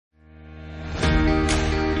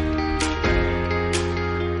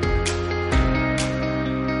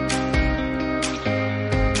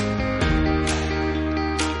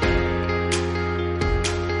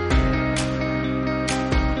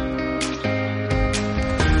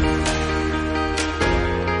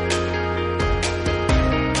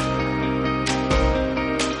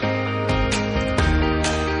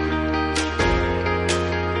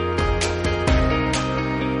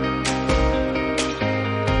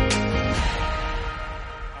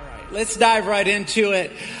let's dive right into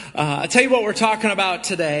it. I'll tell you what we're talking about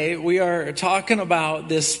today. We are talking about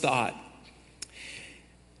this thought.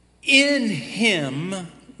 In Him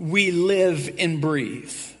we live and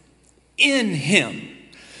breathe. In Him.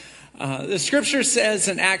 The scripture says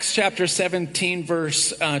in Acts chapter 17,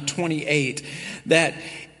 verse 28, that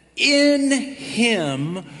in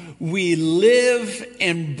Him we live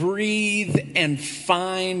and breathe and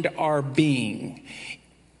find our being.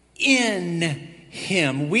 In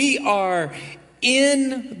Him. We are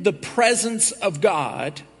in the presence of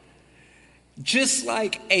God, just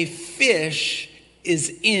like a fish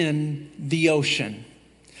is in the ocean.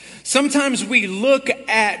 Sometimes we look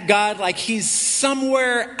at God like He's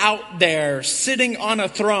somewhere out there sitting on a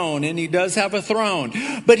throne, and He does have a throne,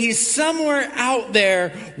 but He's somewhere out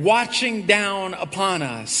there watching down upon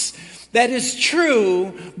us. That is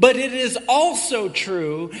true, but it is also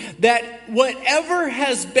true that whatever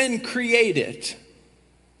has been created,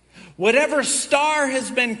 whatever star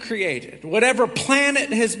has been created, whatever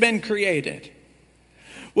planet has been created,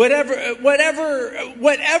 whatever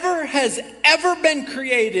has ever been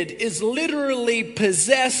created is literally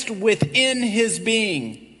possessed within His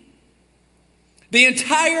being. The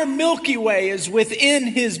entire Milky Way is within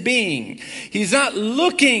His being. He's not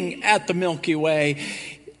looking at the Milky Way.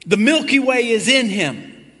 The Milky Way is in Him.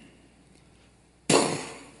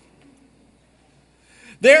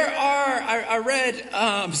 I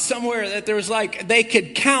read somewhere that there was they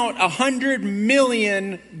could count 100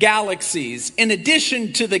 million galaxies. In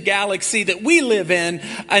addition to the galaxy that we live in,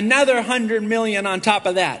 another 100 million on top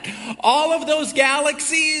of that. All of those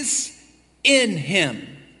galaxies in Him.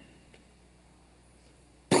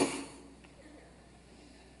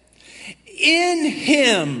 In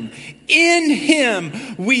Him,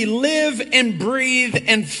 we live and breathe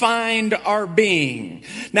and find our being.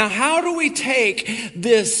 Now, how do we take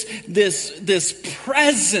this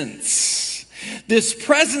presence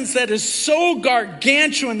that is so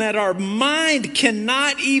gargantuan that our mind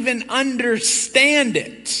cannot even understand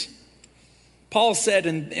it? Paul said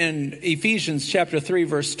in Ephesians chapter 3,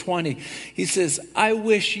 verse 20, he says, I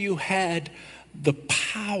wish you had the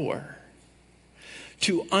power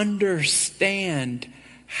to understand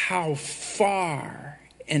how far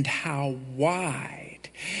and how wide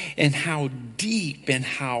and how deep and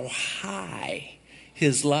how high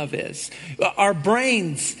His love is. Our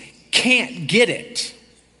brains can't get it.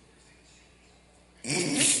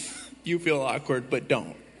 You feel awkward, but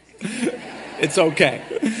don't. It's okay.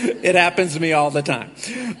 It happens to me all the time.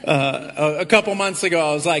 A couple months ago,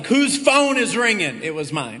 I was like, whose phone is ringing? It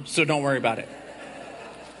was mine, so don't worry about it.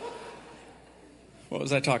 What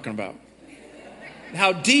was I talking about?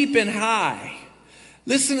 How deep and high.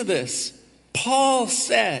 Listen to this. Paul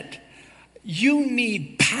said, you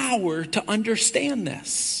need power to understand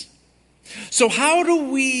this. So how do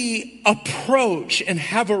we approach and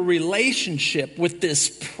have a relationship with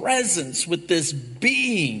this presence, with this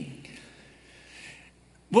being?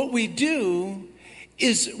 What we do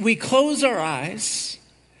is we close our eyes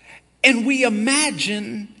and we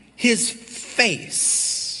imagine His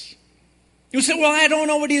face. You say, well, I don't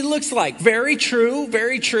know what He looks like. Very true,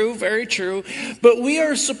 very true, very true. But we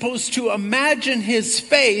are supposed to imagine His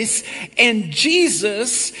face, and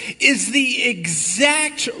Jesus is the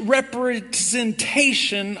exact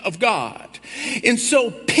representation of God. And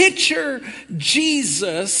so picture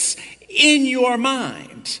Jesus in your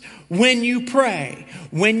mind when you pray,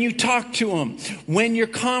 when you talk to Him, when you're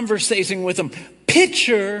conversating with Him.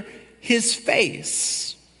 Picture His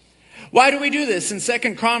face. Why do we do this? In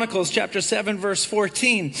 2 Chronicles chapter 7, verse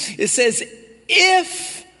 14, it says,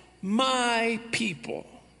 if my people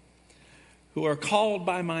who are called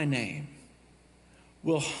by my name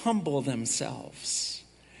will humble themselves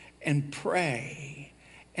and pray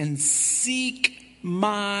and seek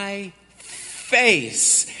my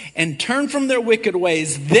face and turn from their wicked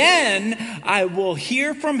ways, then I will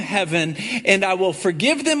hear from heaven and I will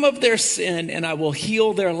forgive them of their sin and I will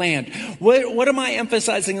heal their land. What am I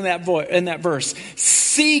emphasizing in that verse?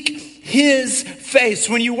 Seek His face.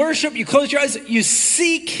 When you worship, you close your eyes, you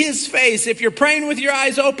seek His face. If you're praying with your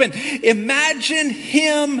eyes open, imagine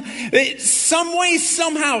Him some way,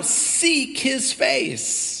 somehow seek His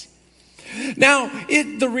face. Now,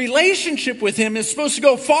 the relationship with Him is supposed to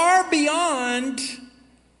go far beyond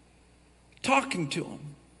talking to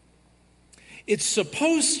Him. It's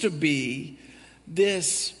supposed to be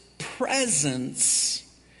this presence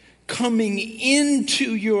coming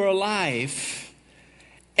into your life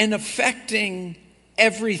and affecting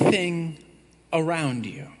everything around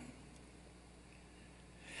you.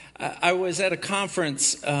 I was at a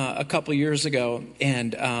conference a couple years ago,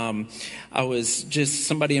 and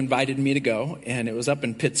somebody invited me to go, and it was up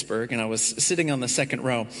in Pittsburgh, and I was sitting on the second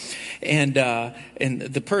row, and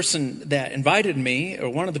the person that invited me, or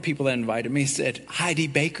one of the people that invited me, said, Heidi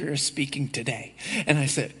Baker is speaking today. And I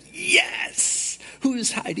said, yes! Who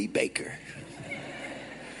is Heidi Baker?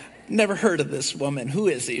 Never heard of this woman. Who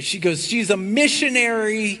is she? She goes, she's a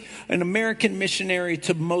missionary, an American missionary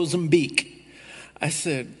to Mozambique. I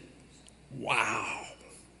said, wow,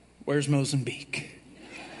 where's Mozambique?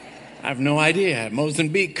 I have no idea.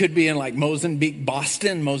 Mozambique could be in like Mozambique,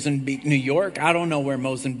 Boston, Mozambique, New York. I don't know where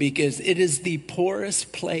Mozambique is. It is the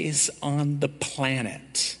poorest place on the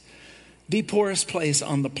planet. The poorest place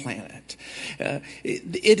on the planet.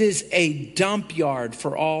 It is a dump yard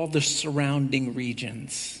for all the surrounding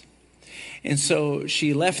regions. And so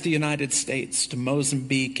she left the United States to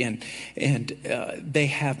Mozambique, and they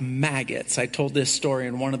have maggots. I told this story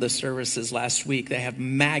in one of the services last week. They have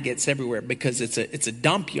maggots everywhere because it's a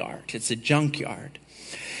dump yard. It's a junkyard.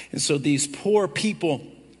 And so these poor people,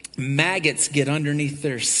 maggots get underneath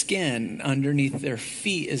their skin, underneath their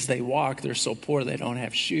feet as they walk. They're so poor they don't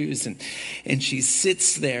have shoes. And she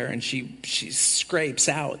sits there and she scrapes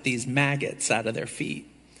out these maggots out of their feet.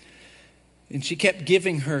 And she kept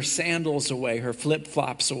giving her sandals away, her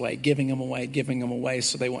flip-flops away, giving them away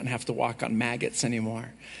so they wouldn't have to walk on maggots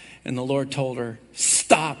anymore. And the Lord told her,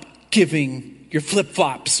 stop giving your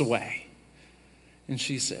flip-flops away. And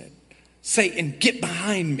she said, Satan, get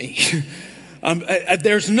behind me.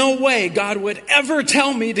 There's no way God would ever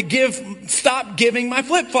tell me to stop giving my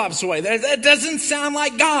flip-flops away. That doesn't sound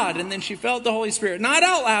like God. And then she felt the Holy Spirit, not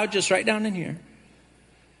out loud, just right down in here.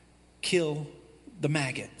 Kill the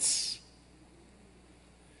maggots.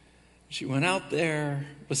 She went out there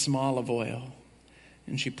with some olive oil,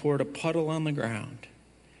 and she poured a puddle on the ground,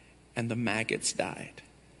 and the maggots died.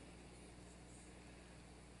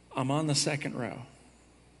 I'm on the second row,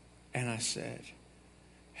 and I said,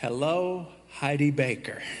 hello, Heidi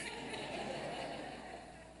Baker.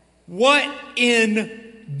 What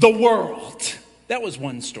in the world? That was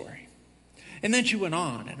one story. And then she went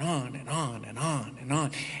on and on and on and on and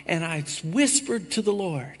on. And I whispered to the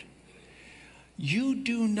Lord, you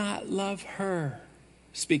do not love her.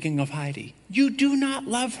 Speaking of Heidi, you do not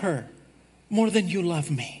love her more than you love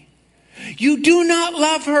me. You do not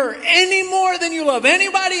love her any more than you love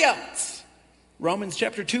anybody else. Romans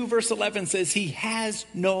chapter 2 verse 11 says he has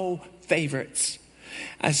no favorites.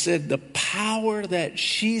 I said the power that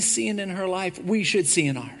she's seeing in her life, we should see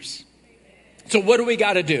in ours. So what do we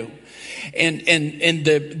got to do? And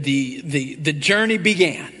the journey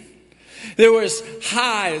began. There was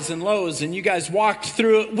highs and lows, and you guys walked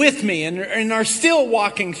through it with me and are still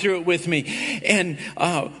walking through it with me. And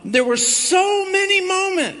there were so many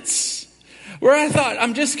moments where I thought,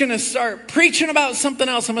 I'm just going to start preaching about something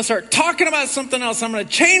else. I'm going to start talking about something else. I'm going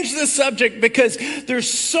to change the subject because there's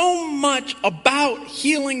so much about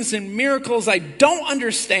healings and miracles I don't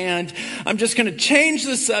understand. I'm just going to change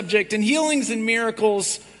the subject, and healings and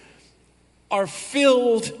miracles are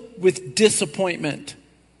filled with disappointment.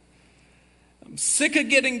 I'm sick of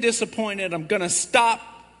getting disappointed. I'm going to stop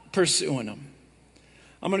pursuing them.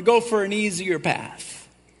 I'm going to go for an easier path.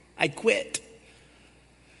 I quit.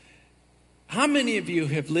 How many of you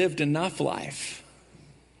have lived enough life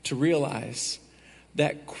to realize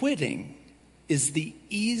that quitting is the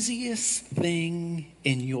easiest thing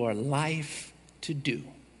in your life to do?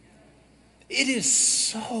 It is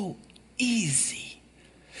so easy.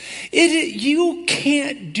 You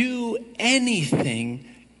can't do anything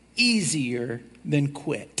easier than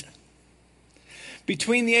quit.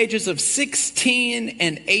 Between the ages of 16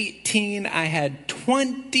 and 18, I had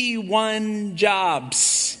 21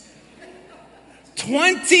 jobs.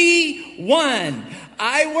 21.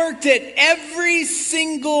 I worked at every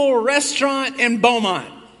single restaurant in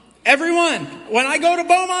Beaumont. Everyone. When I go to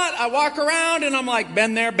Beaumont, I walk around and I'm like,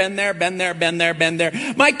 been there, been there, been there, been there, been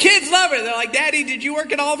there. My kids love it. They're like, Daddy, did you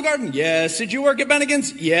work at Olive Garden? Yes. Did you work at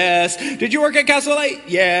Bennigan's? Yes. Did you work at Castle Lake?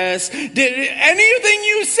 Yes. Did anything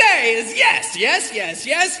you say is yes, yes, yes,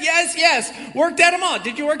 yes, yes, yes. Worked at them all.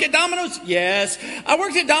 Did you work at Domino's? Yes. I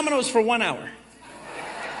worked at Domino's for 1 hour.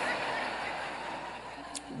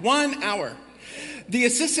 1 hour. The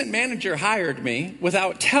assistant manager hired me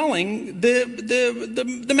without telling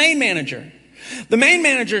the main manager. The main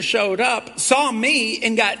manager showed up, saw me,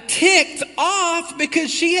 and got ticked off because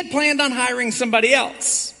she had planned on hiring somebody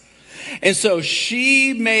else. And so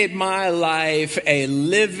she made my life a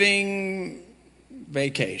living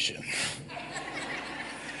vacation.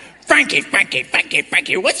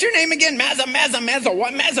 Frankie. What's your name again? Mazza,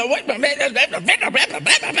 what?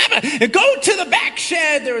 Go to the back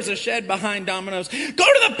shed. There was a shed behind Domino's. Go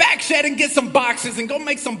to the back shed and get some boxes and go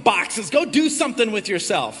make some boxes. Go do something with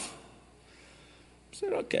yourself. I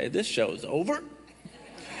said, okay, this show's over.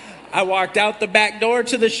 I walked out the back door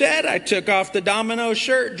to the shed. I took off the Domino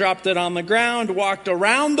shirt, dropped it on the ground, walked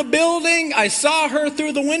around the building. I saw her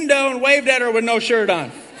through the window and waved at her with no shirt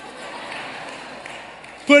on.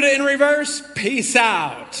 Put it in reverse, peace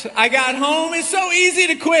out. I got home. It's so easy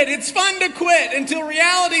to quit. It's fun to quit until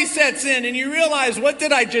reality sets in and you realize, what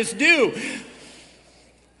did I just do?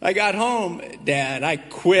 I got home. Dad, I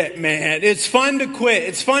quit, man. It's fun to quit.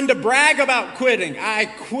 It's fun to brag about quitting. I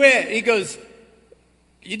quit. He goes,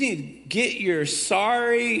 you need to get your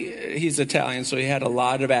sorry. He's Italian, so he had a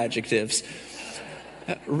lot of adjectives.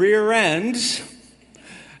 Rear end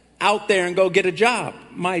out there and go get a job.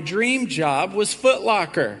 My dream job was Foot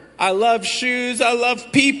Locker. I love shoes. I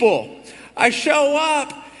love people. I show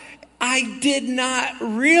up. I did not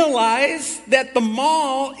realize that the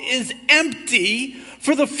mall is empty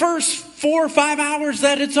for the first 4 or 5 hours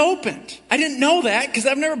that it's opened. I didn't know that because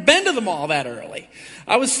I've never been to the mall that early.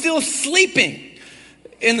 I was still sleeping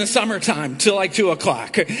in the summertime till like 2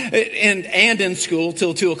 o'clock and in school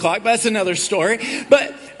till 2 o'clock. But that's another story.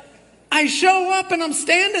 But I show up and I'm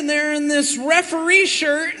standing there in this referee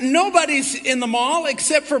shirt. Nobody's in the mall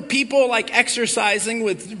except for people like exercising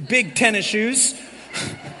with big tennis shoes.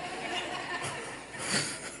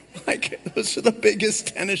 Like, those are the biggest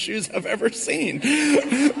tennis shoes I've ever seen.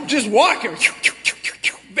 Just walking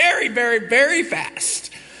very, very, very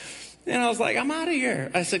fast. And I was like, I'm out of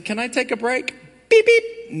here. I said, can I take a break? Beep, beep.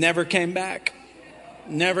 Never came back.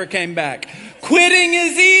 Never came back. Quitting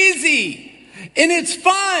is easy. And it's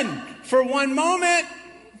fun for one moment.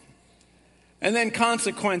 And then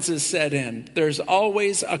consequences set in. There's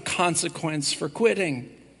always a consequence for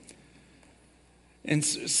quitting. And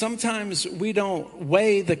sometimes we don't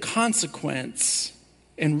weigh the consequence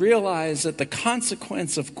and realize that the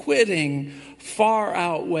consequence of quitting far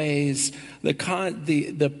outweighs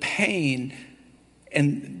the pain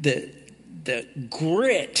and the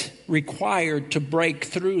grit required to break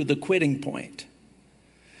through the quitting point.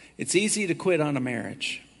 It's easy to quit on a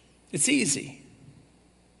marriage. It's easy.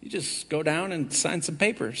 You just go down and sign some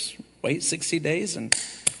papers, wait 60 days and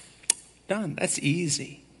done. That's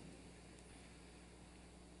easy.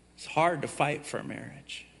 It's hard to fight for a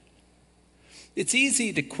marriage. It's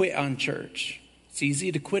easy to quit on church. It's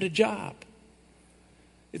easy to quit a job.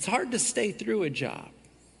 It's hard to stay through a job.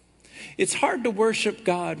 It's hard to worship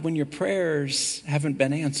God when your prayers haven't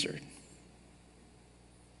been answered.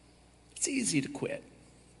 It's easy to quit.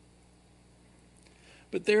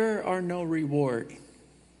 But there are no reward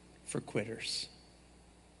for quitters.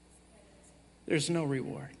 There's no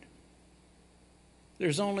reward.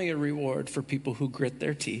 There's only a reward for people who grit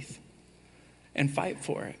their teeth and fight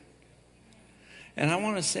for it. And I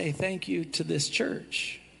want to say thank you to this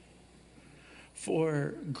church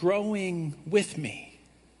for growing with me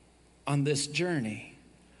on this journey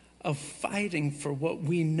of fighting for what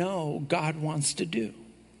we know God wants to do.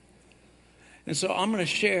 And so I'm going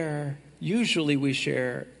to share, usually we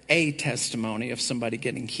share a testimony of somebody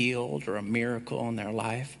getting healed or a miracle in their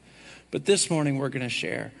life. But this morning we're going to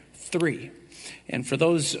share 3. And for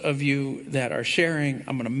those of you that are sharing,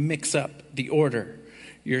 I'm going to mix up the order.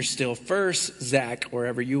 You're still first. Zach,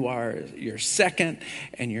 wherever you are, you're second.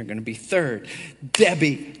 And you're going to be third.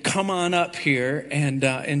 Debbie, come on up here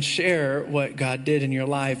and share what God did in your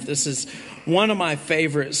life. This is one of my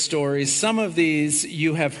favorite stories. Some of these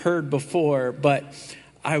you have heard before, but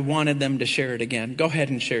I wanted them to share it again. Go ahead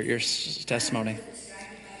and share your testimony.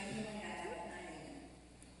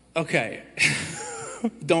 Okay.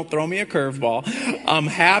 Don't throw me a curveball. I'm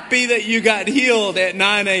happy that you got healed at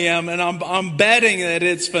 9 a.m. and I'm betting that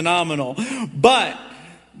it's phenomenal. But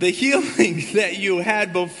the healing that you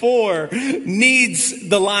had before needs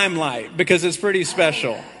the limelight because it's pretty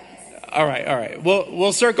special. All right.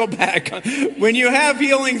 We'll circle back. When you have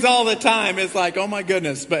healings all the time, it's like, oh my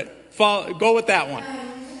goodness. But go with that one.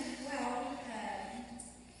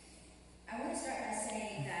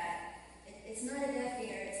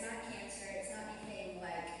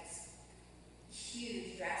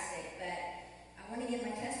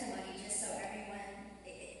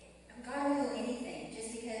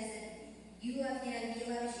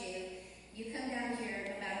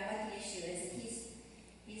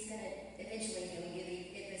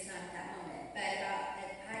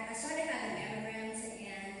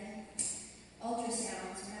 Ultrasound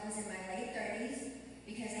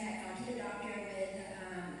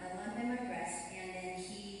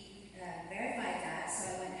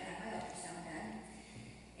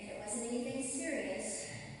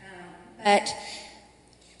But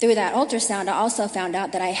through that ultrasound, I also found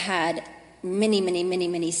out that I had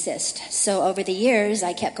many cysts. So over the years,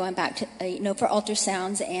 I kept going back to, for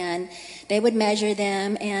ultrasounds, and they would measure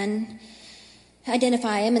them and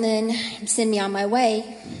identify them and then send me on my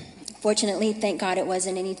way. Fortunately, thank God it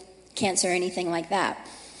wasn't any cancer or anything like that.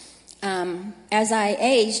 As I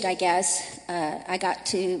aged, I guess, I got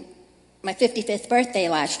to my 55th birthday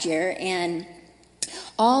last year, and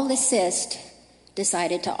all the cysts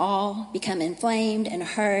decided to all become inflamed and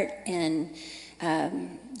hurt and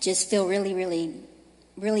just feel really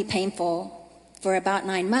painful for about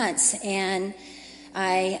 9 months. And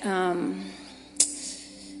I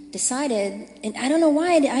decided, and I don't know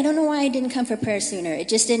why I didn't come for prayer sooner. It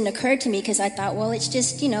just didn't occur to me, because I thought, well, it's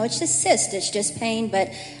just cyst, it's just pain.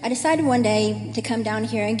 But I decided one day to come down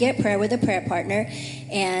here and get prayer with a prayer partner.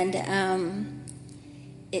 And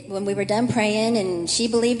when we were done praying, and she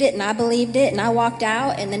believed it and I believed it, and I walked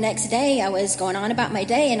out, and the next day I was going on about my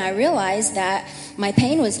day, and I realized that my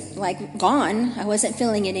pain was like gone. I wasn't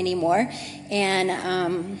feeling it anymore.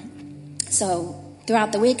 And so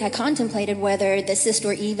throughout the week, I contemplated whether the cyst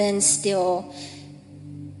were if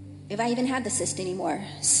I even had the cyst anymore.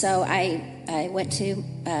 So I went to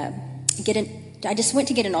I just went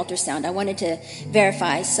to get an ultrasound. I wanted to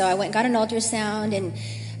verify. So I went and got an ultrasound, and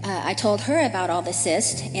I told her about all the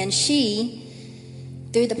cysts, and she,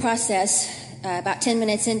 through the process, about 10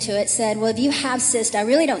 minutes into it, said, well, if you have cysts, I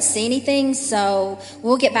really don't see anything, so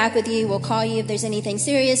we'll get back with you. We'll call you if there's anything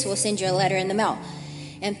serious. We'll send you a letter in the mail.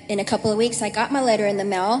 And in a couple of weeks, I got my letter in the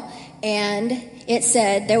mail, and it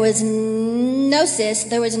said there was no cyst,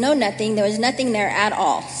 there was no nothing, there was nothing there at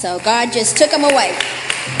all. So God just took them away.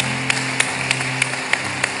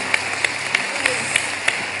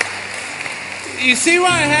 You see why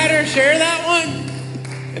I had her share that one?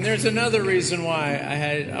 And there's another reason why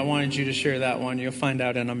I wanted you to share that one. You'll find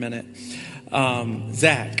out in a minute.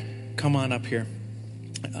 Zach, come on up here.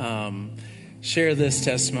 Share this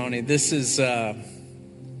testimony. This is,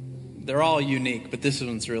 they're all unique, but this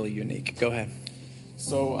one's really unique. Go ahead.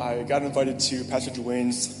 So I got invited to Pastor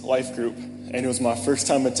Duane's life group, and it was my first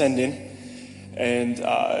time attending. And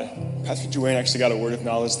Pastor Duane actually got a word of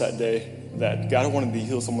knowledge that day that God wanted to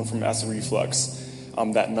heal someone from acid reflux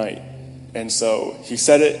that night. And so he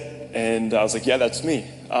said it, and I was like, yeah, that's me.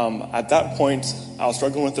 At that point, I was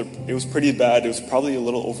struggling with it. It was pretty bad. It was probably a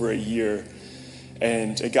little over a year.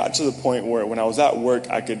 And it got to the point where when I was at work,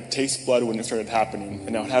 I could taste blood when it started happening.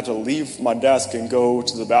 And I would have to leave my desk and go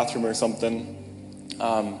to the bathroom or something.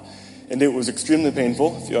 And it was extremely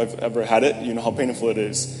painful. If you've ever had it, you know how painful it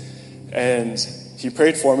is. And he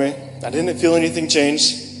prayed for me. I didn't feel anything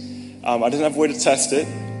change. I didn't have a way to test it,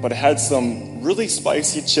 but I had some really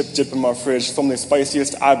spicy chip dip in my fridge, some of the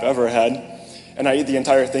spiciest I've ever had. And I ate the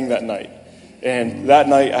entire thing that night. And that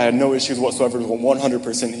night, I had no issues whatsoever. It was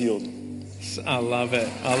 100% healed. I love it.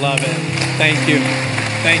 I love it. Thank you.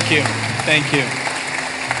 Thank you. Thank you.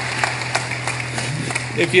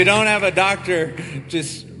 If you don't have a doctor,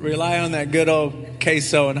 just rely on that good old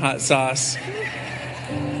queso and hot sauce.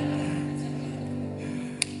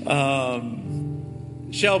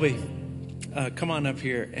 Shelby, come on up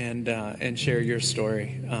here and share your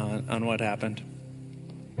story on what happened.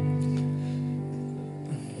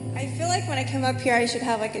 I feel like when I come up here, I should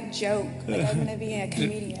have like a joke, like I'm going to be a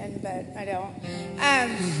comedian, but I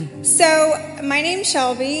don't. So my name's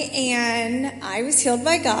Shelby, and I was healed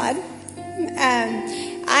by God.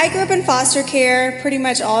 I grew up in foster care pretty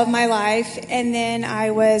much all of my life, and then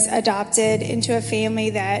I was adopted into a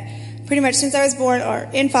family that pretty much since I was born or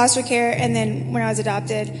in foster care, and then when I was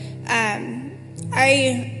adopted,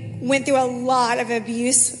 I went through a lot of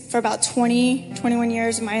abuse for about 21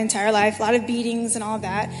 years of my entire life, a lot of beatings and all of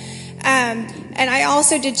that. And I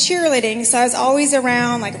also did cheerleading, so I was always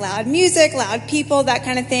around like loud music, loud people, that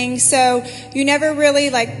kind of thing. So you never really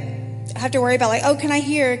like have to worry about like, oh, can I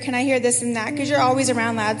hear this and that? Because you're always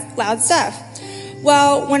around loud stuff.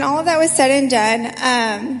 Well, when all of that was said and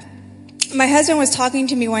done, my husband was talking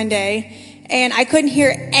to me one day, and I couldn't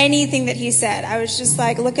hear anything that he said. I was just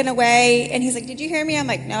like looking away, and he's like, did you hear me? I'm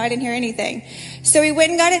like, no, I didn't hear anything. So we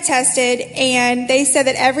went and got it tested, and they said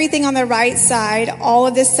that everything on the right side, all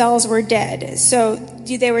of the cells were dead. So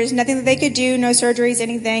there was nothing that they could do, no surgeries,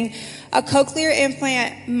 anything. A cochlear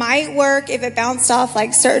implant might work if it bounced off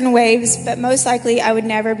like certain waves, but most likely I would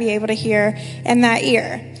never be able to hear in that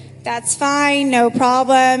ear. That's fine, no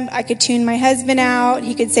problem. I could tune my husband out.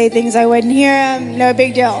 He could say things I wouldn't hear him, no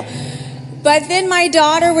big deal. But then my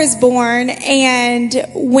daughter was born, and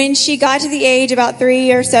when she got to the age about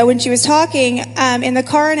 3 or so, when she was talking in the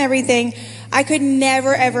car and everything, I could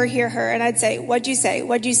never, ever hear her. And I'd say, what'd you say?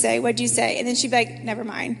 What'd you say? What'd you say? And then she'd be like, never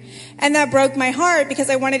mind. And that broke my heart because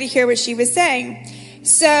I wanted to hear what she was saying.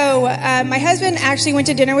 So my husband actually went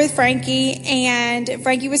to dinner with Frankie, and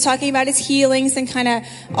Frankie was talking about his healings and kind of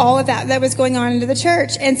all of that was going on into the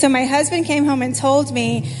church. And so my husband came home and told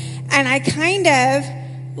me, and I kind of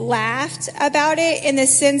laughed about it in the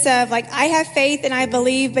sense of like, I have faith and I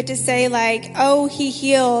believe, but to say like, oh, he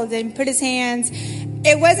healed and put his hands,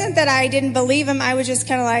 it wasn't that I didn't believe him. I was just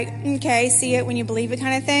kind of like, okay, see it when you believe it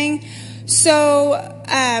kind of thing. So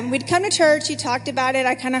we'd come to church. He talked about it.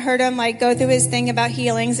 I kind of heard him like go through his thing about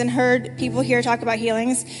healings and heard people here talk about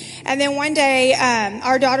healings. And then one day,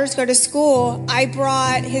 our daughters go to school. I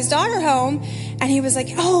brought his daughter home, and he was like,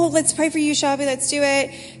 oh, let's pray for you, Shelby. Let's do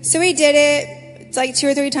it. So we did it. It's like 2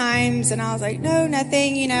 or 3 times, and I was like, no,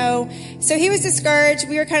 nothing, you know. So he was discouraged.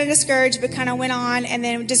 We were kind of discouraged, but kind of went on and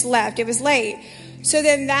then just left. It was late. So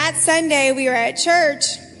then that Sunday we were at church,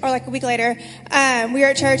 or like a week later, we were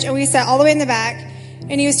at church, and we sat all the way in the back,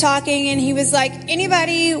 and he was talking, and he was like,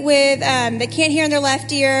 anybody with that can't hear in their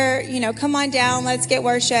left ear, you know, come on down, let's get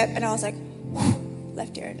worship. And I was like,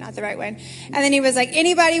 left ear, not the right one. And then he was like,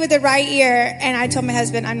 anybody with the right ear. And I told my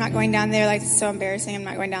husband, I'm not going down there. Like, it's so embarrassing. I'm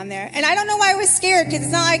not going down there. And I don't know why I was scared, because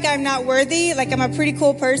it's not like I'm not worthy. Like, I'm a pretty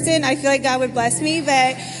cool person. I feel like God would bless me,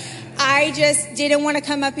 but I just didn't want to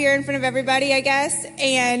come up here in front of everybody, I guess.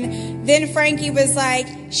 And then Frankie was like,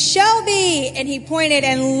 Shelby. And he pointed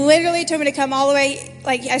and literally told me to come all the way.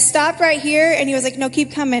 Like, I stopped right here, and he was like, no,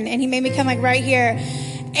 keep coming. And he made me come like right here.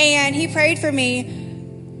 And he prayed for me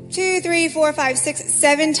 2, 3, 4, 5, 6,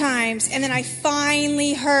 7 times. And then I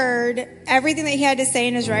finally heard everything that he had to say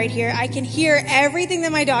in his right ear. I can hear everything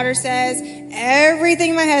that my daughter says,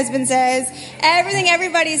 everything my husband says, everything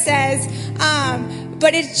everybody says.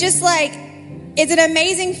 But it's just like, it's an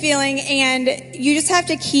amazing feeling, and you just have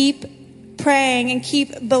to keep praying and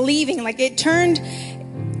keep believing. Like, it turned,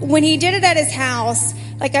 when he did it at his house,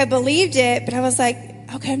 like, I believed it, but I was like,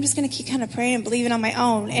 okay, I'm just going to keep kind of praying and believing on my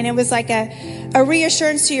own. And it was like a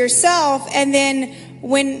reassurance to yourself. And then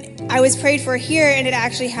when I was prayed for here and it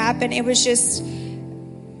actually happened, it was just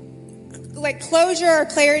like closure or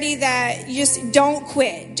clarity that you just don't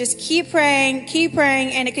quit. Just keep praying.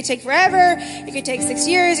 And it could take forever. It could take 6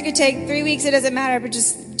 years. It could take 3 weeks. It doesn't matter, but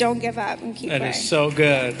just don't give up and keep praying. That is so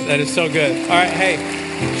good. That is so good. All right. Hey,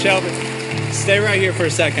 Shelby, stay right here for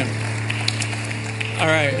a second. All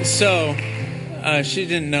right. So she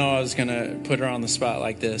didn't know I was going to put her on the spot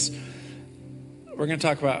like this. We're going to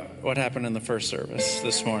talk about what happened in the first service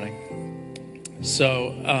this morning.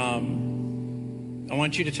 So I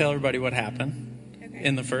want you to tell everybody what happened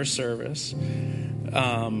in the first service,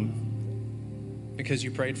 because you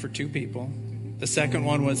prayed for 2 people. The second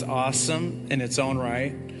one was awesome in its own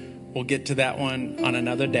right. We'll get to that one on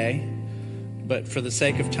another day. But for the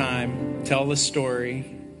sake of time, tell the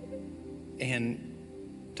story and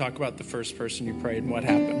talk about the first person you prayed and what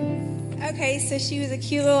happened. Okay, so she was a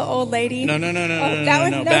cute little old lady. No.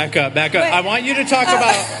 Back up. Wait. I want you to talk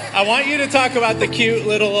about the cute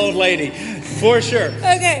little old lady, for sure.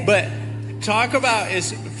 Okay. But talk about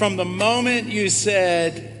is from the moment you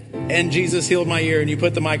said, and Jesus healed my ear, and you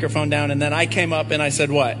put the microphone down, and then I came up and I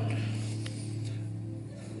said what?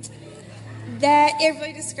 That it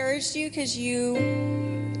really discouraged you because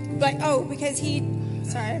he.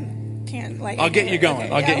 Sorry. I'll get you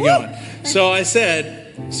going. I'll get you going. So I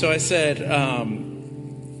said, is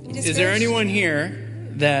there anyone here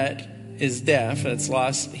that is deaf, that's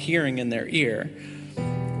lost hearing in their ear?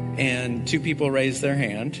 And 2 people raised their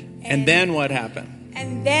hand. And then what happened?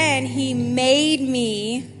 And then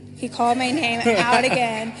he called my name out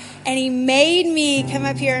again, and he made me come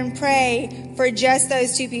up here and pray for just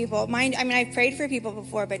those 2 people. I've prayed for people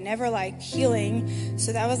before, but never like healing.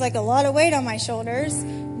 So that was like a lot of weight on my shoulders.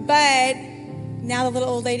 But now the little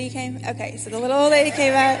old lady came. Okay, so the little old lady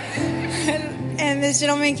came up, and this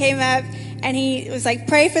gentleman came up, and he was like,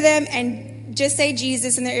 pray for them and just say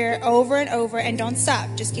Jesus in their ear over and over, and don't stop.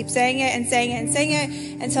 Just keep saying it and saying it and saying it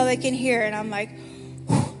until they can hear. And I'm like,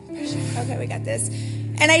 okay, we got this.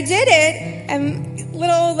 And I did it, and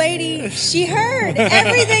little old lady, she heard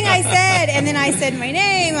everything I said. And then I said my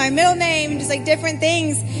name, my middle name, just like different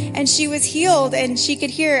things. And she was healed, and she could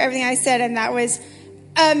hear everything I said, and that was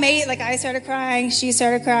amazing. Like, I started crying, she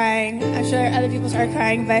started crying, I'm sure other people started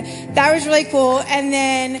crying, but that was really cool. And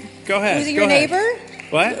then, go ahead. Was it your neighbor?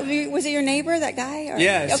 What? Was it your neighbor, that guy? Or?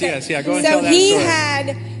 Yes, okay. yes, yeah. Go and tell that story. So he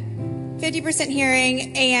had 50%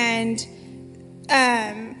 hearing, and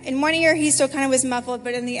in one ear he still kind of was muffled,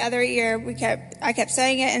 but in the other ear I kept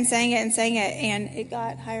saying it and saying it and saying it, and it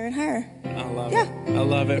got higher and higher. I love it. I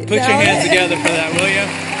love it. Put your hands together for that, will you?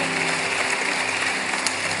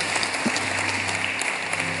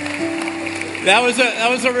 That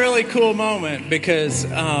was a really cool moment because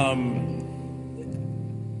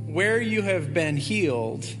where you have been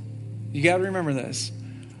healed, you got to remember this.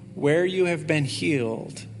 Where you have been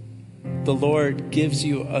healed, the Lord gives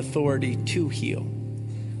you authority to heal.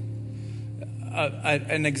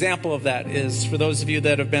 An example of that is for those of you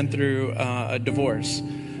that have been through a divorce,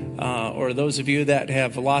 or those of you that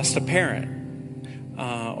have lost a parent,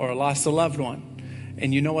 or lost a loved one,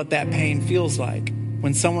 and you know what that pain feels like.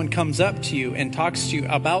 When someone comes up to you and talks to you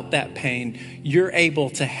about that pain, you're able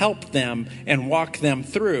to help them and walk them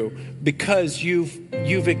through because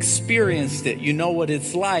you've experienced it. You know what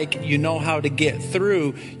it's like. You know how to get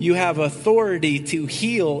through. You have authority to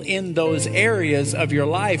heal in those areas of your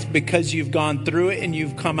life because you've gone through it and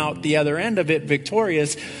you've come out the other end of it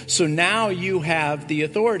victorious. So now you have the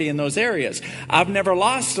authority in those areas. I've never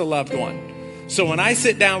lost a loved one. So when I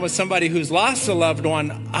sit down with somebody who's lost a loved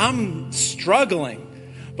one, I'm struggling.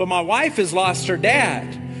 But my wife has lost her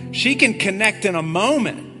dad. She can connect in a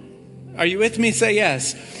moment. Are you with me? Say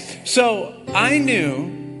yes. So I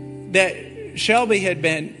knew that Shelby had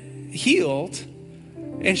been healed,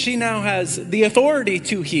 and she now has the authority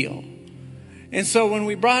to heal. And so when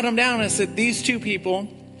we brought them down, I said, these two people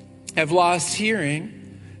have lost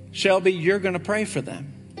hearing. Shelby, you're going to pray for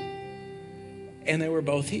them. And they were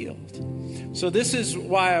both healed. So this is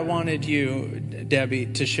why I wanted you, Debbie,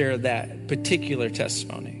 to share that particular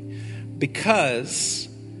testimony. Because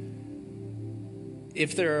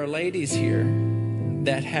if there are ladies here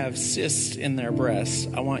that have cysts in their breasts,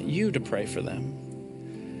 I want you to pray for them.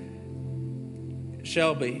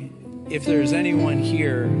 Shelby, if there's anyone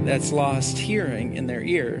here that's lost hearing in their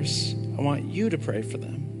ears, I want you to pray for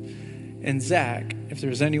them. And Zach, if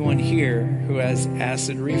there's anyone here who has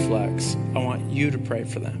acid reflux, I want you to pray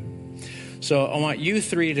for them. So I want you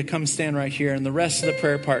three to come stand right here and the rest of the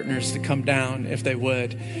prayer partners to come down if they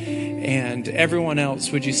would. And everyone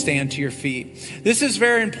else, would you stand to your feet? This is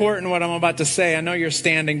very important what I'm about to say. I know you're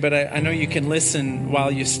standing, but I know you can listen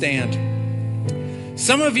while you stand.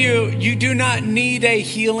 Some of you do not need a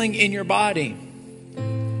healing in your body.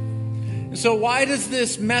 So why does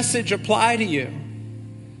this message apply to you?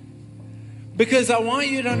 Because I want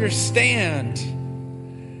you to understand,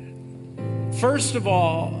 first of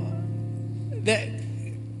all, that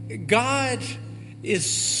God is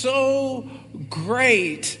so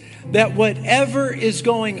great that whatever is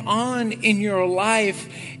going on in your life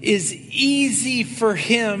is easy for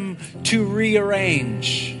Him to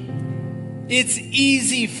rearrange. It's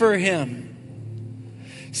easy for Him.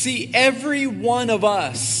 See, every one of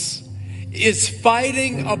us is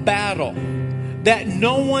fighting a battle that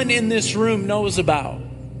no one in this room knows about.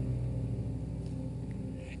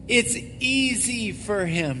 It's easy for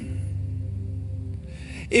Him.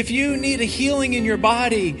 If you need a healing in your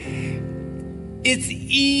body, it's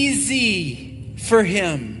easy for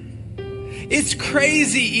Him. It's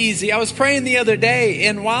crazy easy. I was praying the other day,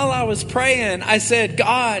 and while I was praying, I said,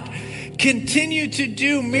 God, continue to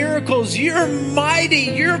do miracles. You're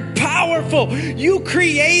mighty. You're powerful. You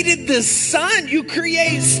created the sun. You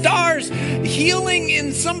create stars. Healing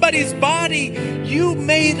in somebody's body. You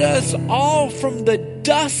made us all from the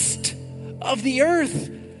dust of the earth.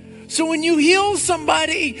 So when you heal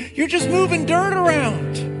somebody, you're just moving dirt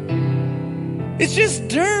around. It's just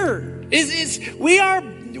dirt. We are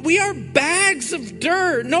bags of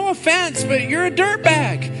dirt. No offense, but you're a dirt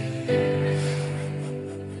bag.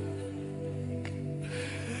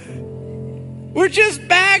 We're just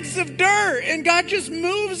bags of dirt, and God just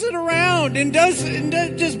moves it around and does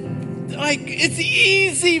just like it's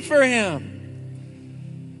easy for Him.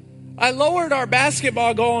 I lowered our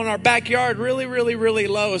basketball goal in our backyard really, really, really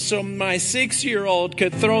low so my 6-year-old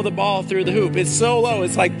could throw the ball through the hoop. It's so low,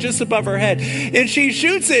 it's like just above her head. And she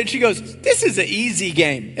shoots it, and she goes, "This is an easy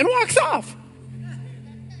game," and walks off.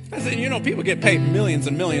 I said, people get paid millions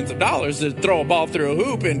and millions of dollars to throw a ball through a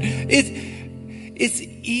hoop, and it's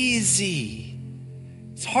easy.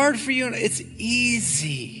 It's hard for you, and it's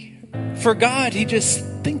easy. For God, He just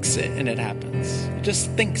thinks it, and it happens. He just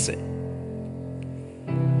thinks it.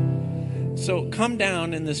 So come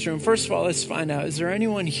down in this room. First of all, let's find out, is there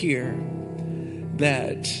anyone here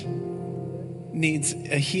that needs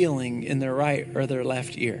a healing in their right or their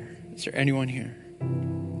left ear? Is there anyone here?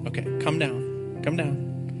 Okay, come down. Come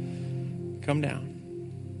down. Come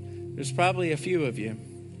down. There's probably a few of you.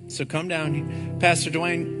 So come down. Pastor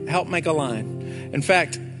Dwayne, help make a line. In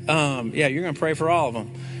fact, you're going to pray for all of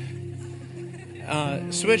them.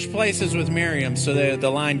 Switch places with Miriam so that the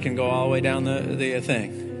line can go all the way down the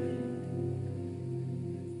thing.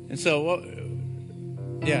 And so,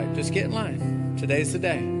 just get in line. Today's the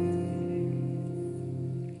day.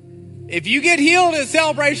 If you get healed at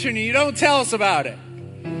Celebration and you don't tell us about it,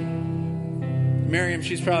 Miriam,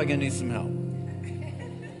 she's probably going to need some help.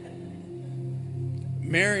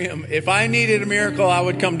 Miriam, if I needed a miracle, I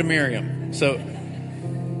would come to Miriam. So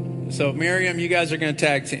Miriam, you guys are going to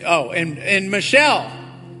tag team. Oh, and Michelle,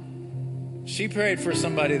 she prayed for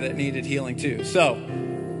somebody that needed healing too. So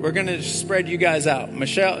we're going to spread you guys out.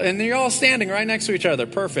 Michelle, and you're all standing right next to each other.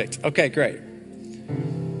 Perfect. Okay, great.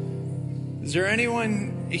 Is there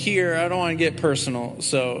anyone here? I don't want to get personal.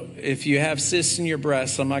 So if you have cysts in your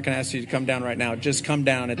breasts, I'm not going to ask you to come down right now. Just come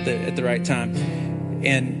down at the right time.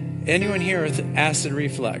 And anyone here with acid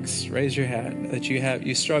reflux, raise your hand. That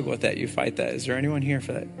you struggle with that, you fight that. Is there anyone here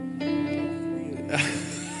for that?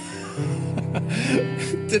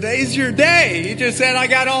 Today's your day. You just said, I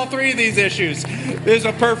got all three of these issues. This is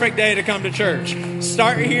a perfect day to come to church.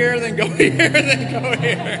 Start here, then go here, then go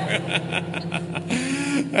here.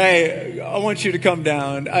 Hey, I want you to come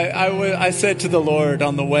down. I said to the Lord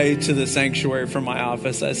on the way to the sanctuary from my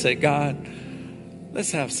office, I said, God,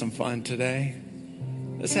 let's have some fun today.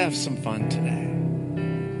 Let's have some fun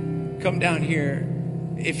today. Come down here.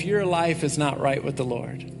 If your life is not right with the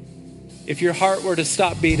Lord, if your heart were to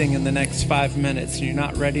stop beating in the next 5 minutes and you're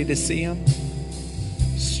not ready to see Him,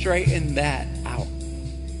 straighten that out.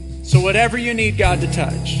 So whatever you need God to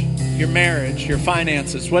touch, your marriage, your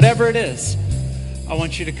finances, whatever it is, I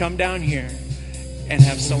want you to come down here and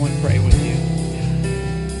have someone pray with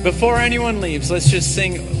you. Before anyone leaves, let's just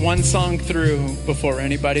sing one song through before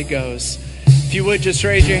anybody goes. If you would, just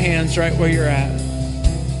raise your hands right where you're at.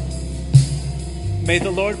 May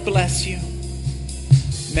the Lord bless you.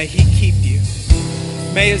 May He keep you.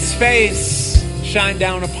 May His face shine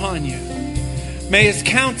down upon you. May His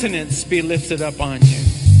countenance be lifted up on you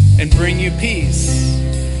and bring you peace.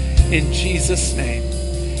 In Jesus' name,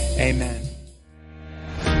 amen.